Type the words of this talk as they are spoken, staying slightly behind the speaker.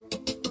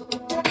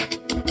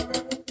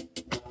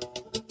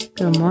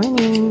Good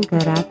morning,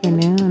 good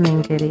afternoon,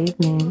 and good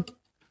evening.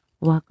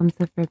 Welcome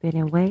to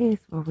Forbidden Wayz,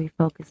 where we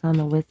focus on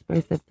the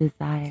whispers of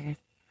desires.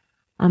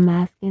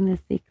 Unmasking the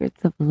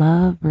secrets of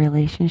love,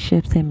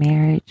 relationships, and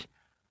marriage.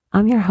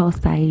 I'm your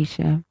host,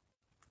 Aisha.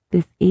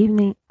 This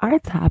evening, our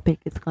topic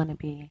is going to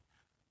be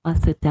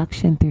on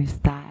seduction through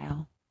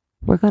style.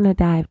 We're going to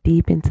dive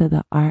deep into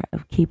the art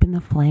of keeping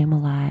the flame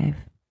alive.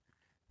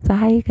 So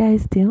how you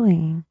guys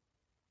doing?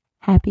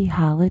 Happy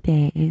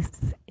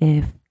holidays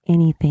if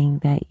anything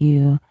that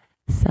you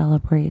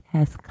celebrate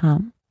has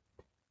come.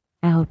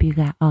 I hope you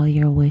got all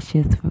your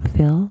wishes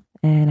fulfilled,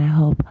 and I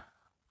hope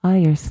all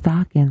your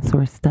stockings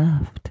were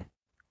stuffed.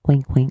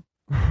 Wink, wink.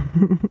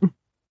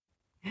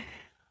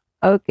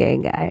 Okay,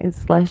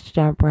 guys, let's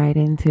jump right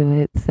into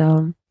it.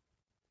 So,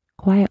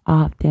 quite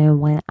often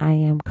when I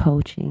am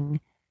coaching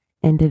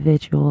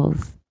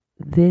individuals,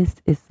 this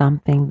is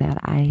something that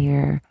I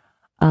hear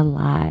a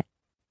lot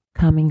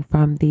coming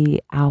from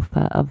the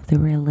alpha of the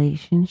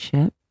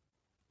relationship.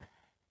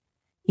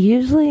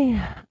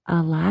 Usually,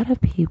 a lot of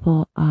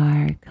people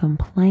are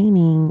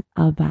complaining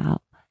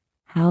about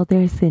how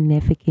their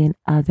significant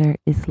other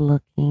is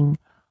looking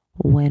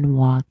when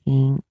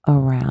walking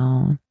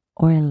around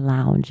or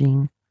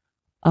lounging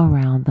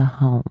around the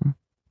home.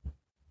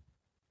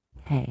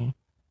 Hey,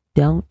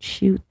 don't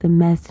shoot the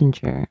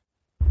messenger,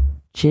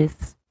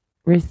 just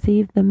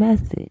receive the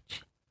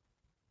message.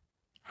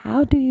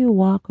 How do you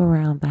walk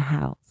around the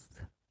house?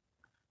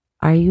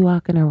 Are you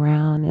walking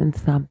around in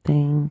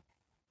something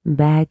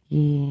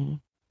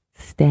baggy,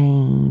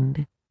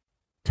 stained,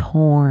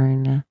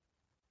 torn,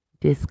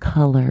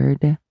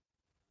 discolored?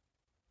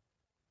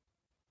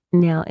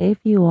 Now, if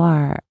you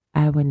are,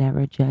 I would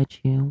never judge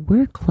you.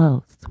 We're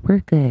close. We're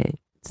good.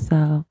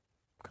 So,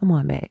 come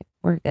on, babe.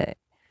 We're good.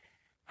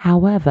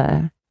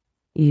 However,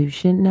 you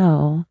should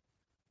know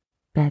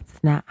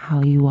that's not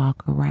how you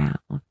walk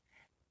around.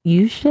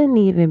 You shouldn't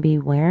even be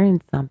wearing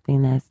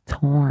something that's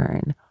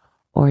torn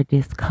or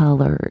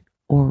discolored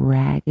or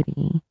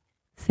raggedy,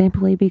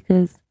 simply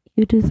because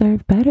you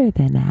deserve better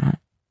than that.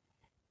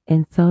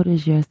 And so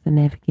does your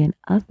significant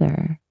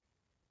other.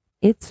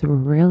 It's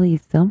really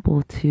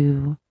simple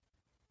to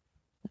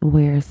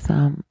wear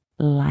some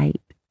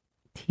light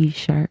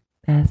t-shirt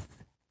that's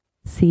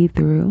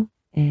see-through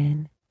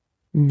and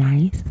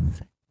nice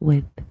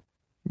with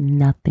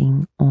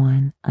nothing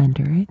on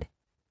under it.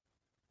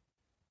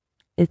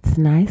 It's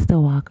nice to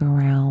walk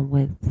around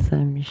with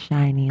some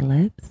shiny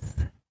lips,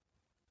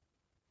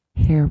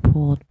 hair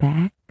pulled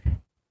back,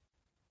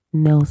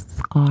 no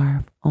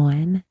scarf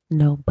on,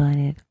 no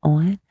bonnet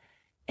on.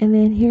 And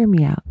then hear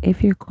me out.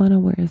 If you're going to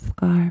wear a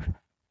scarf,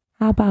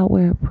 how about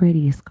wear a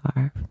pretty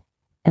scarf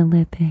and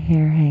let the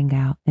hair hang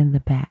out in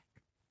the back?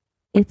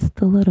 It's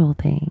the little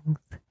things.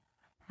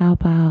 How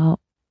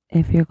about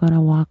if you're going to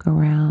walk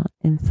around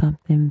in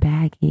something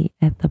baggy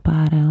at the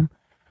bottom,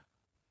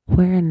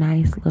 wear a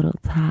nice little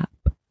top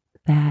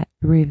that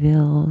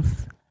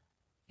reveals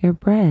your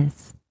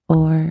breasts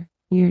or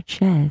your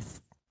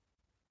chest.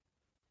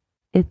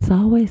 It's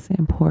always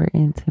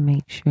important to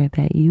make sure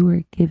that you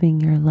are giving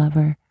your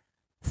lover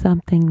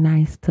something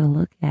nice to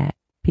look at,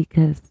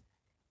 because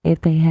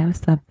if they have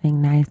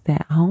something nice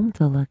at home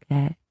to look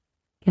at,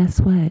 guess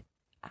what?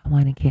 I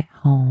want to get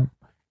home,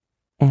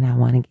 and I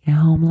want to get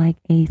home like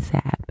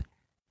ASAP,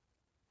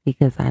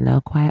 because I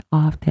know quite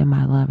often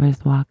my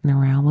lover's walking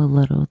around with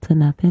little to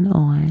nothing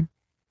on,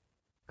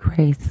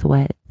 gray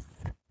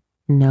sweats,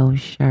 no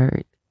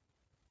shirt.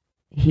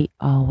 He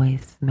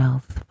always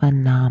smells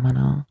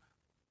phenomenal.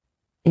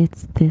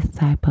 It's this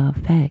type of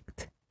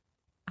effect.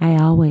 I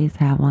always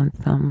have on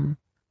some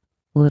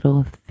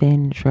little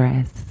thin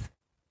dress,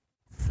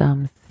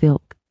 some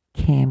silk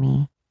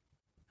cami.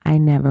 I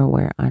never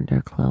wear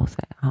underclothes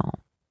at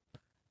home.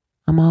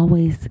 I'm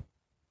always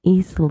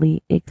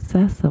easily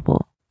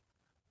accessible.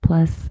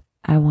 Plus,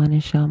 I want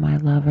to show my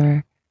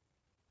lover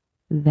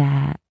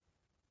that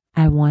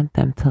I want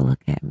them to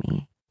look at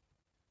me,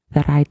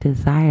 that I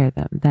desire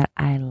them, that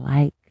I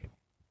like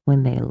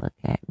when they look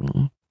at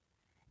me.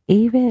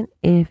 Even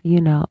if,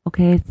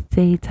 okay, it's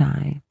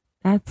daytime,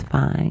 that's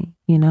fine,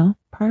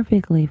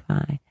 perfectly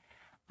fine.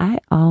 I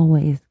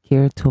always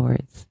gear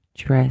towards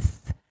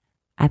dress.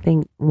 I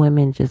think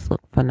women just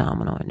look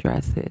phenomenal in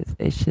dresses.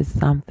 It's just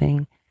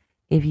something,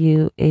 if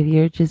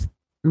you're just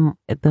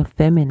the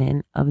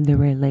feminine of the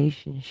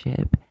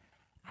relationship,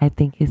 I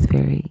think it's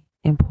very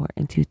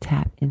important to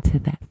tap into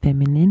that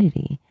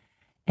femininity.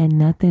 And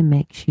nothing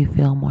makes you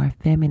feel more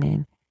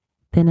feminine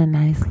than a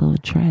nice little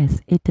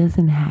dress. It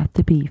doesn't have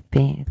to be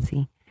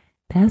fancy.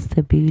 That's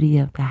the beauty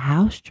of the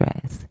house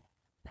dress.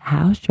 The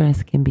house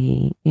dress can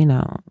be,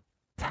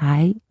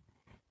 tight,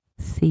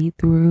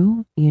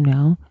 see-through,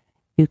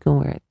 You can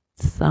wear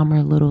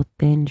summer little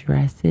thin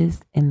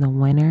dresses in the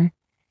winter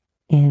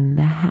in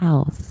the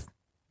house.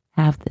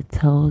 Have the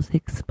toes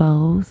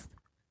exposed.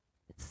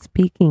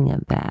 Speaking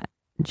of that,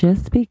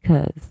 just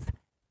because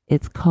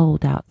it's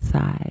cold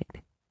outside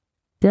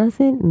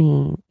doesn't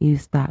mean you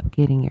stop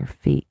getting your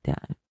feet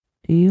done.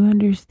 Do you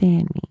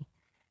understand me?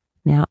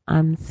 Now,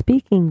 I'm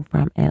speaking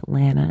from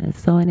Atlanta.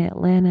 So in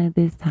Atlanta,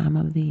 this time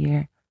of the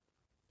year,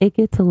 it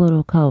gets a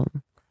little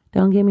cold.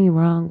 Don't get me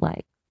wrong,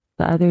 like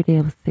the other day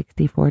it was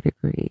 64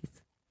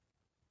 degrees.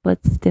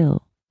 But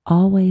still,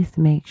 always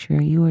make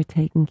sure you are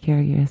taking care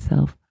of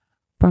yourself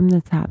from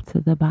the top to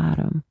the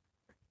bottom.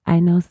 I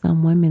know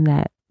some women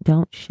that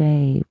don't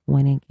shave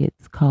when it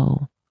gets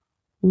cold.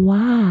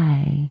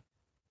 Why?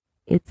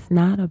 It's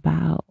not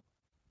about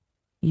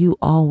you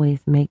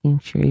always making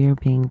sure you're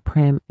being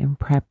prim and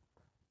prep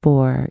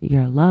for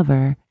your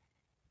lover.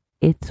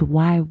 It's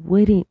why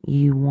wouldn't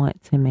you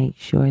want to make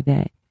sure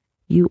that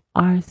you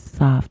are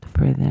soft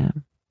for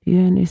them? Do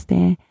you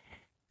understand?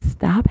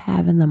 Stop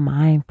having the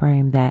mind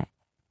frame that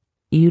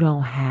you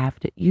don't have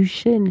to. You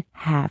shouldn't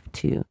have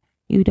to.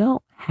 You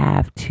don't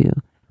have to,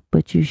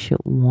 but you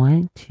should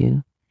want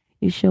to.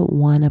 You should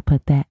want to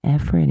put that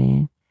effort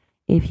in.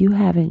 If you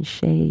haven't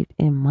shaved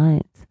in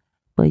months,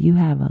 but you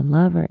have a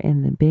lover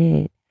in the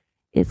bed,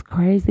 it's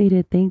crazy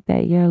to think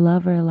that your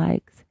lover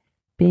likes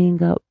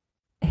being up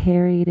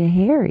hairy to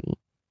hairy.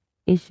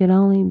 It should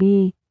only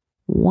be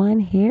one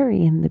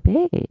hairy in the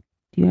bed.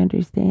 Do you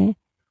understand?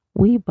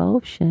 We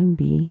both shouldn't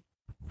be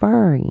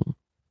furry.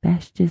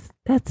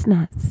 That's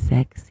not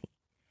sexy.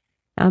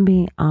 I'm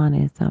being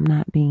honest. I'm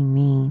not being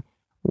mean.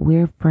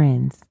 We're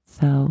friends.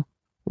 So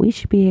we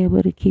should be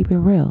able to keep it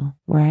real,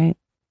 right?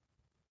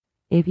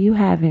 If you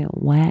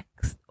haven't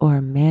waxed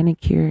or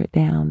manicured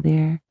down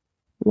there,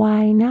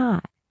 why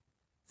not?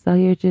 So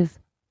you're just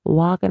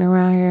walking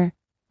around here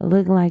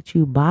looking like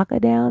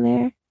Chewbacca down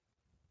there?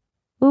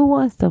 Who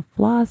wants to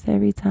floss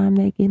every time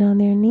they get on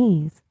their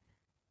knees?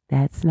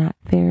 That's not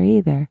fair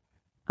either.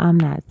 I'm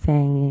not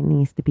saying it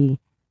needs to be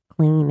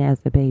clean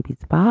as a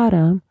baby's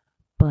bottom,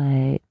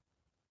 but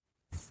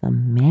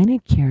some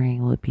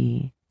manicuring would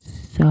be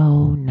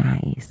so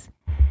nice.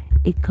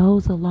 It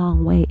goes a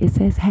long way. It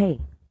says, hey,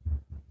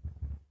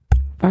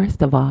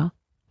 first of all,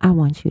 I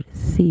want you to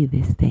see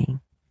this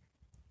thing.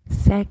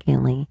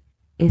 Secondly,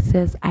 it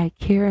says, I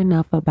care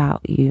enough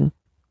about you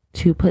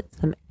to put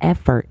some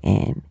effort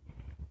in.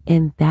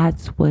 And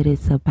that's what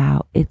it's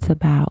about. It's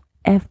about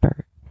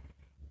effort.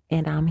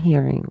 And I'm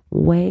hearing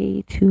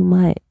way too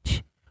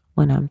much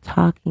when I'm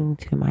talking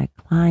to my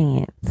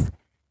clients.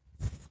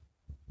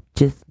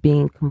 Just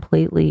being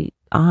completely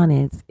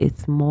honest,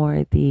 it's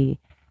more the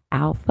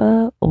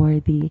alpha or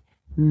the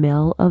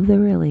male of the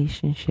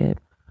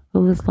relationship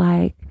who is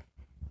like,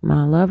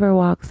 my lover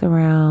walks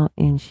around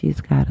and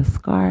she's got a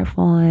scarf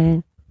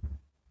on.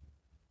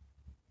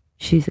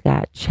 She's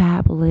got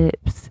chapped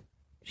lips.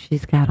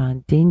 She's got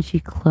on dingy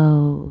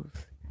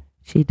clothes.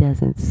 She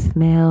doesn't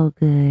smell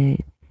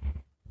good.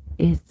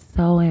 It's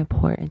so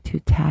important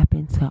to tap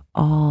into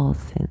all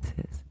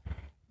senses.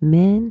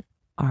 Men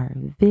are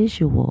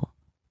visual.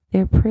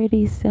 They're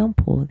pretty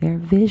simple. They're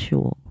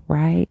visual,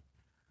 right?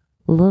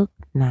 Look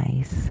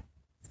nice.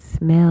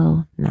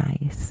 Smell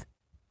nice.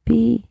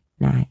 Be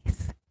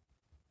nice.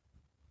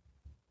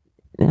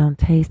 Now,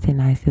 tasting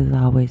nice is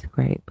always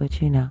great, but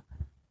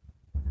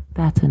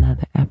that's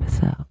another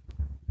episode.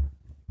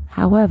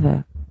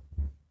 However,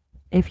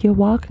 if you're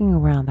walking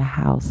around the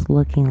house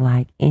looking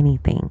like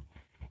anything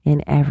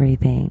and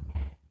everything,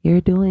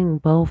 you're doing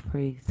both for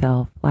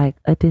yourself like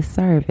a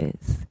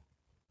disservice.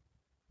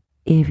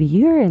 If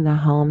you're in the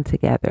home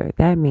together,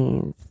 that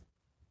means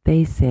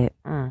they said,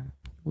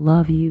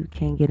 love you,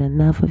 can't get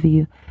enough of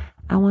you.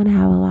 I want to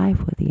have a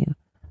life with you.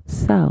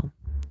 So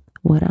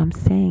what I'm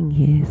saying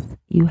is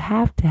you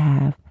have to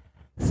have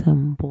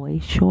some boy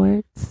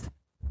shorts.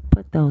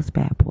 Put those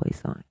bad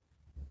boys on.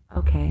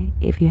 Okay,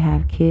 if you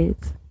have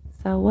kids,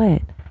 so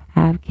what?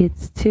 I have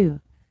kids too.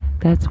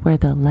 That's where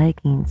the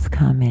leggings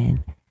come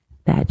in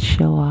that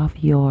show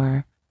off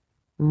your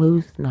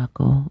moose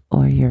knuckle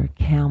or your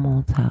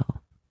camel toe.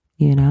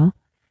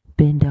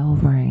 Bend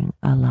overing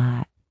a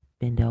lot.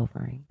 Bend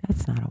overing.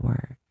 That's not a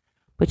word.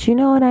 But you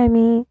know what I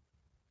mean?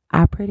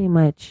 I pretty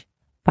much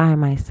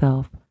find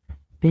myself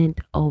bent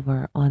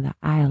over on the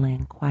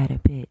island quite a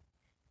bit.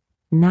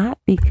 Not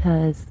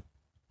because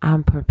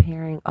I'm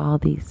preparing all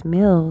these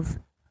meals,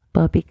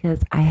 but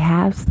because I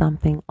have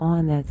something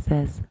on that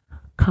says,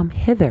 come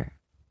hither.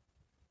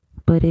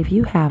 But if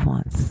you have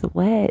on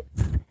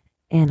sweats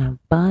and a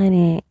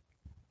bonnet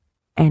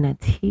and a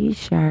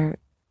t-shirt,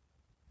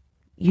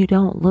 you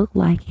don't look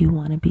like you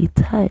want to be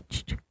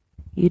touched.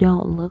 You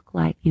don't look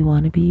like you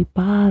want to be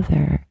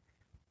bothered.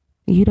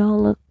 You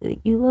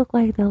look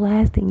like the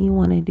last thing you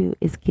want to do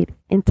is get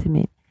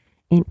intimate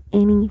in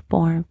any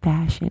form,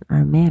 fashion,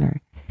 or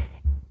manner.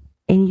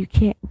 And you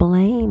can't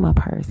blame a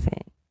person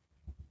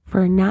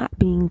for not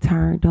being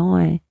turned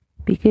on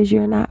because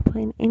you're not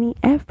putting any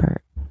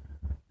effort.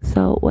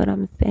 So what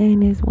I'm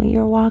saying is when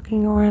you're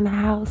walking around the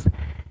house,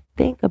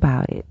 think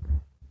about it.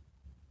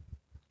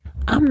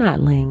 I'm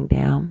not laying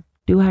down.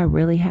 Do I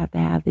really have to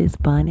have this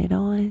bonnet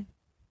on?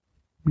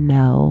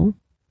 No.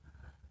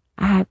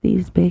 I have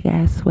these big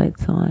ass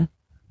sweats on.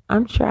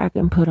 I'm sure I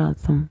can put on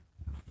some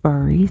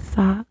furry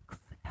socks.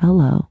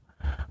 Hello.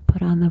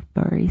 Put on the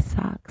furry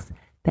socks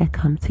that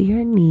come to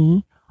your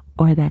knee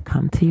or that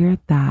come to your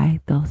thigh.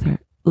 Those are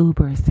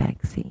uber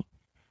sexy.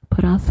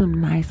 Put on some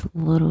nice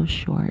little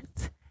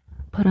shorts.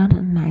 Put on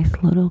a nice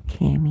little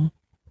cami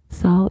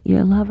so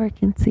your lover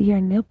can see your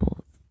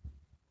nipples.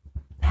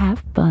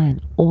 Have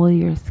fun. Oil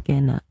your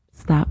skin up.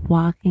 Stop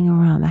walking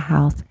around the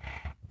house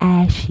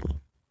ashy.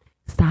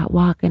 Stop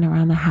walking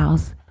around the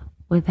house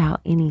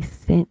without any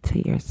scent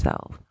to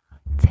yourself.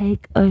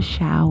 Take a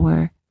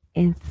shower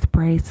and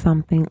spray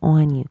something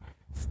on you.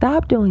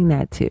 Stop doing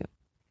that too.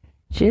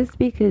 Just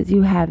because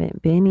you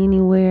haven't been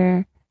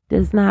anywhere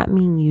does not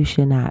mean you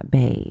should not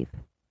bathe.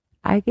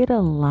 I get a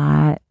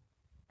lot,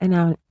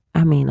 and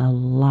I mean a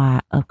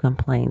lot of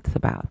complaints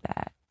about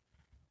that.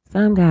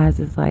 Some guys,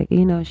 it's like,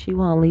 she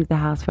won't leave the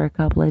house for a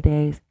couple of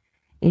days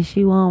and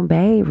she won't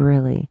bathe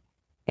really.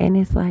 And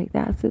it's like,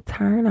 that's a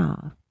turn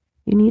off.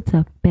 You need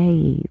to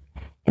bathe.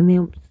 And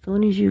then as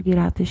soon as you get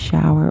out the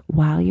shower,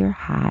 while you're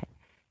hot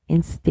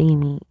and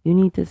steamy, you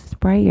need to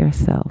spray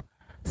yourself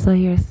so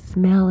you're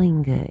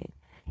smelling good.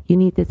 You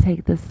need to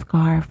take the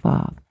scarf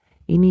off.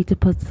 You need to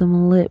put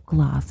some lip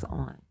gloss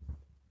on.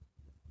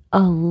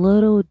 A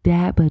little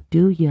dab will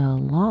do you a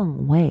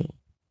long way.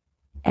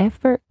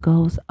 Effort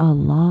goes a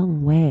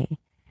long way.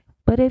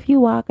 But if you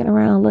walking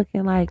around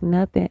looking like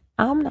nothing,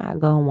 I'm not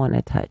going to want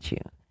to touch you.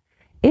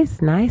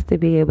 It's nice to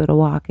be able to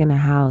walk in a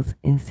house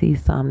and see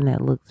something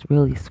that looks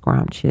really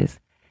scrumptious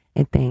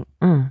and think,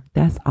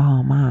 that's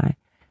all mine.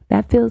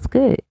 That feels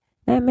good.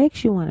 That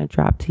makes you want to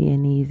drop to your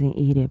knees and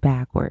eat it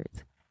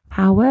backwards.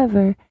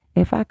 However,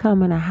 if I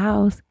come in a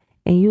house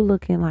and you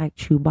looking like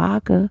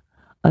Chewbacca,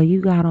 or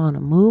you got on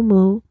a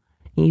muumuu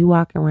and you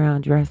walk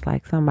around dressed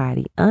like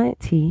somebody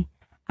auntie,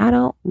 I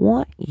don't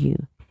want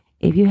you.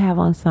 If you have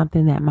on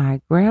something that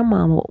my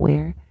grandma would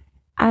wear,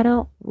 I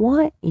don't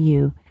want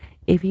you.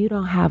 If you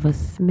don't have a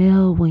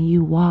smell when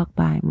you walk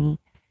by me,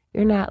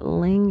 you're not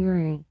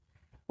lingering.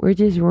 We're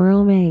just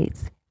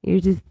roommates. You're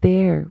just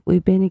there.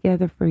 We've been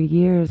together for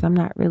years. I'm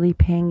not really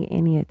paying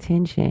any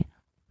attention.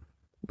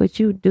 But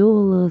you do a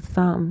little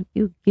something.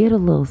 You get a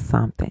little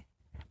something.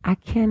 I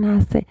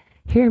cannot say,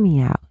 hear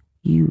me out.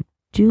 You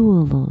do a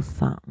little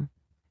something.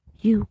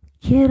 You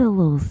get a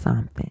little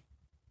something.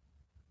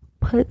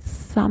 Put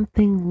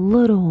something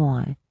little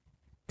on.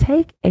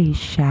 Take a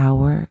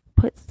shower.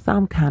 Put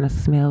some kind of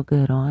smell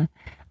good on.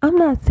 I'm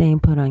not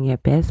saying put on your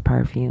best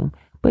perfume,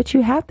 but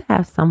you have to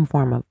have some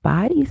form of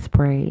body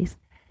sprays.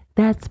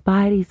 That's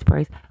body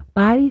sprays.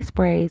 Body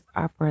sprays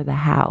are for the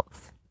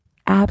house.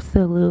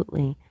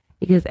 Absolutely.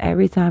 Because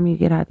every time you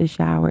get out the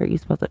shower, you're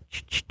supposed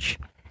to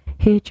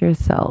hit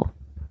yourself,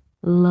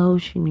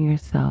 lotion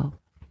yourself,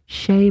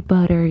 shea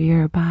butter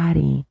your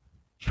body.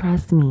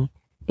 Trust me,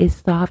 it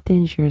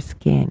softens your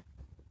skin.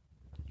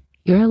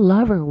 Your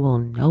lover will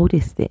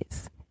notice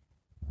this.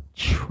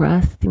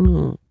 Trust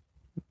me.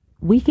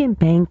 We can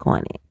bank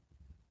on it.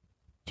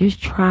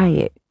 Just try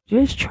it.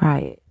 Just try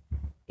it.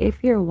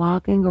 If you're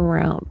walking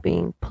around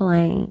being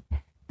plain,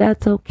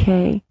 that's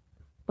okay.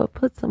 But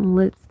put some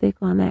lipstick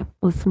on that,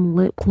 or some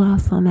lip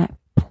gloss on that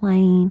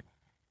plain.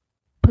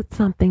 Put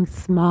something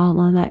small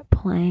on that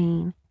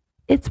plain.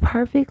 It's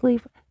perfectly.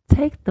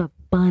 Take the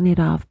bonnet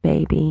off,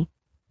 baby.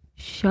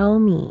 Show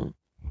me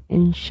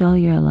and show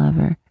your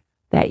lover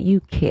that you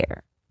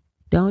care.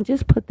 Don't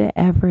just put the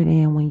effort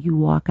in when you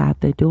walk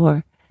out the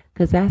door,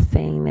 because that's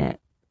saying that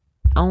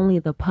only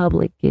the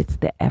public gets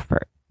the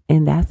effort,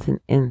 and that's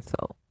an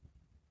insult.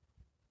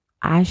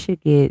 I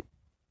should get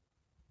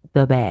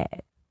the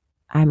bad.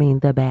 I mean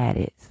the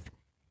baddest.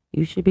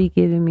 You should be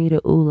giving me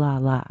the ooh la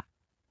la.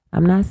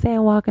 I'm not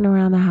saying walking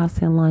around the house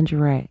in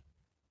lingerie,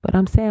 but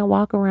I'm saying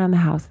walk around the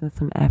house in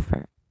some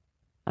effort.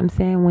 I'm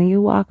saying when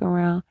you walk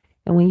around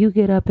and when you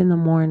get up in the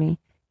morning,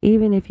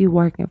 even if you're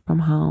working from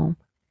home,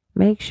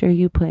 make sure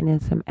you putting in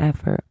some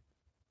effort.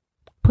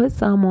 Put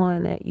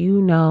someone that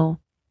you know,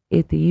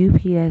 if the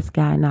UPS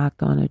guy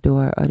knocked on the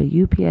door or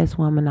the UPS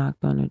woman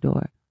knocked on the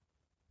door,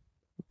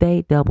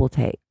 they double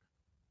take.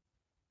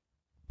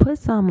 Put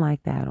something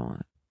like that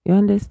on. You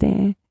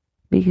understand?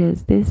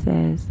 Because this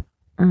says,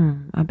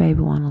 my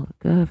baby want to look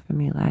good for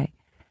me. Like,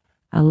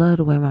 I love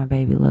the way my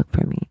baby look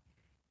for me.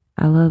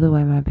 I love the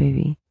way my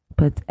baby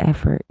puts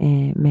effort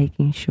in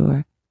making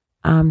sure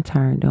I'm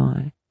turned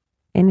on.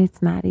 And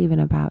it's not even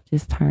about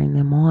just turning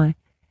them on.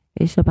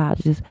 It's about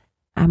just,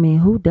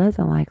 who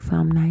doesn't like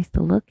something nice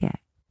to look at?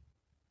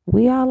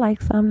 We all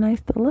like something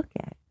nice to look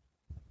at.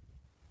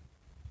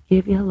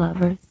 Give your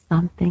lover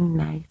something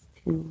nice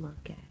to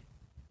look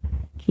at.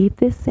 Keep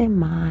this in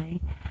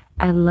mind.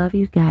 I love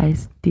you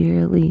guys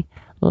dearly.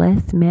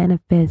 Let's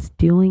manifest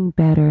doing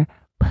better,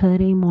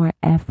 putting more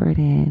effort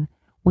in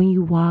when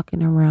you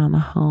walking around the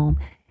home,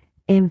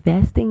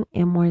 investing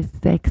in more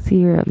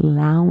sexier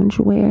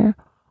loungewear,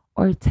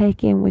 or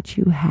taking what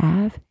you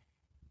have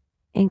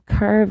and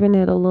curving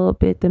it a little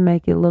bit to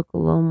make it look a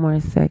little more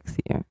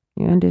sexier.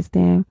 You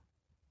understand?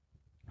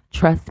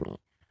 Trust me.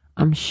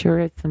 I'm sure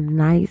it's some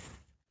nice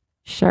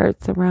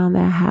shirts around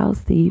that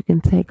house that you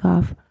can take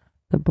off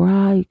the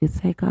bra, you can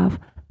take off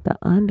the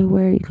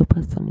underwear, you can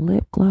put some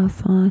lip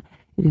gloss on,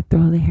 you can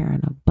throw the hair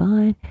in a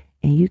bun,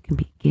 and you can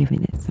be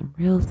giving it some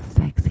real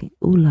sexy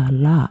ooh la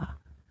la.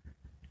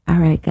 All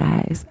right,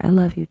 guys, I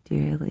love you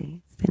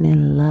dearly. manifesting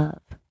in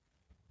love,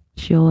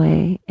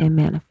 joy, and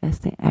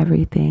manifesting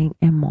everything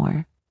and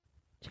more.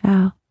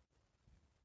 Ciao.